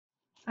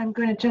I'm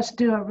going to just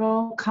do a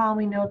roll call.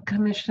 We know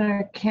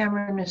Commissioner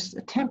Cameron is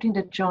attempting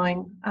to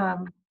join,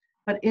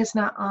 but is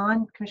not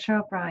on. Commissioner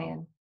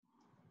O'Brien.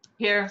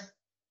 Here.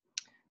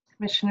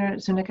 Commissioner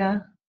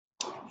Zuniga.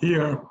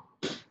 Here.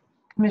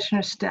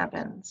 Commissioner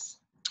Stebbins.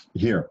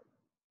 Here.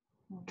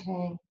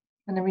 Okay.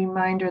 And a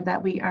reminder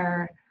that we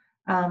are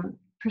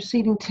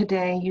proceeding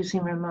today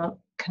using remote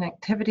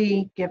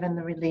connectivity, given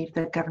the relief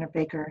that Governor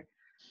Baker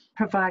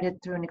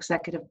provided through an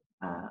executive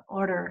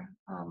order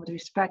with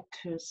respect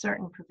to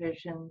certain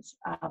provisions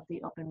of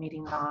the open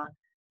meeting law.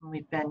 And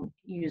we've been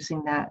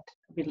using that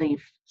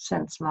relief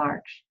since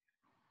March.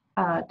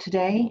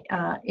 Today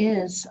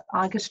is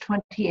August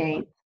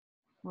 28th.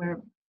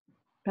 We're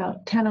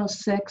about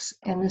 10:06,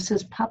 and this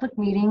is public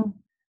meeting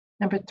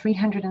number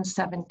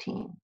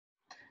 317.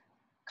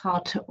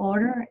 Call to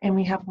order, and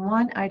we have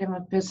one item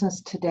of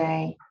business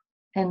today,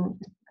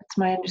 and it's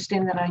my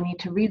understanding that I need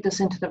to read this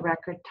into the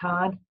record,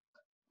 Todd.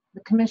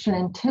 The Commission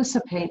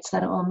anticipates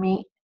that it will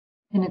meet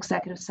in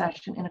executive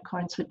session in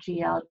accordance with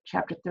GL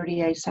Chapter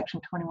 30A, Section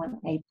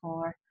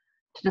 21A4,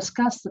 to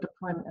discuss the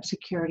deployment of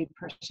security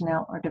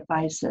personnel or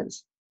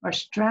devices or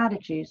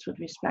strategies with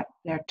respect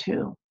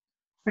thereto,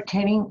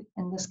 pertaining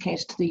in this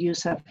case to the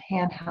use of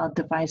handheld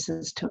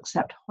devices to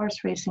accept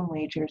horse racing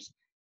wagers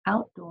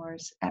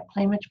outdoors at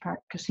Plainridge Park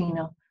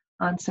Casino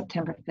on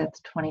September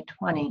 5th,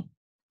 2020.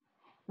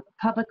 The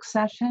public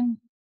session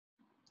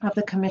of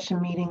the Commission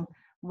meeting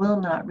will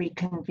not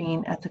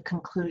reconvene at the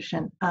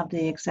conclusion of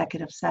the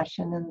executive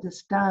session, and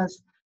this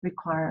does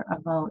require a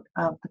vote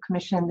of the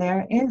Commission.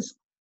 There is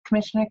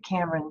Commissioner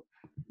Cameron.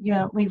 You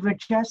know, we were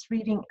just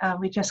reading,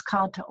 we just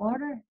called to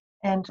order,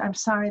 and I'm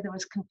sorry there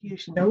was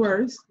confusion. No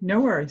worries. No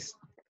worries.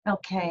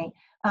 Okay.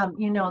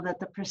 You know that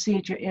the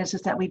procedure is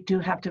that we do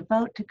have to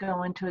vote to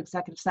go into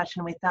executive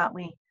session. We thought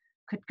we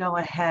could go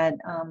ahead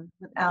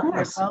without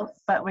your vote,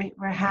 but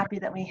we're happy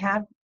that we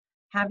have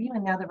you,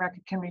 and now the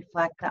record can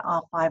reflect that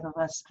all 5 of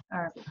us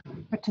are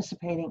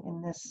participating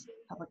in this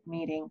public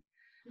meeting.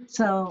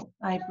 So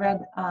I've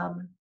read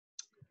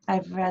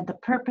the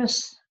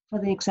purpose for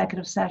the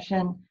executive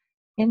session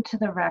into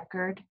the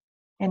record,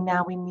 and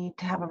now we need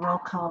to have a roll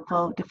call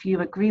vote. If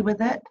you agree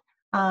with it,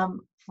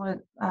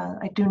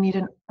 I do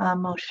need a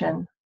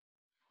motion.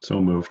 So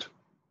moved.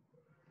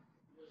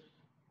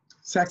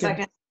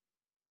 Second.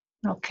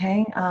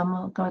 Okay,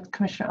 we'll go with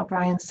Commissioner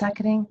O'Brien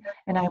seconding,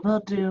 and I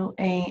will do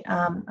a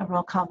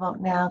roll call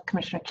vote now.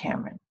 Commissioner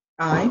Cameron.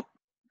 Aye.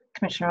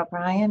 Commissioner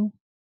O'Brien.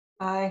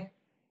 Aye.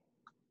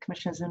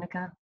 Commissioner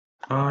Zuniga.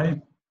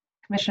 Aye.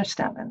 Commissioner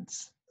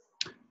Stebbins.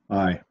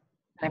 Aye.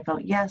 I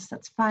vote yes.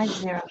 That's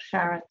 5-0.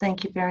 Shara,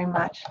 thank you very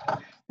much.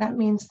 That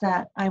means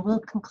that I will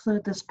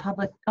conclude this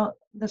public.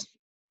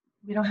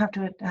 We don't have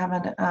to have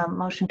a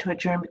motion to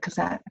adjourn because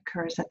that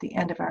occurs at the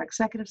end of our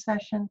executive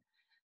session.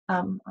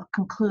 I'll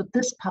conclude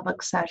this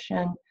public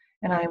session,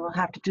 and I will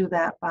have to do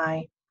that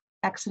by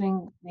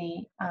exiting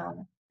the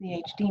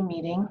HD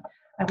meeting.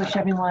 I wish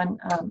everyone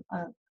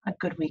a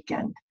good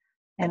weekend,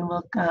 and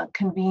we'll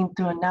convene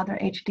through another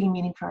HD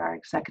meeting for our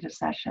executive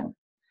session.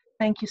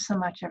 Thank you so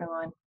much,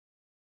 everyone.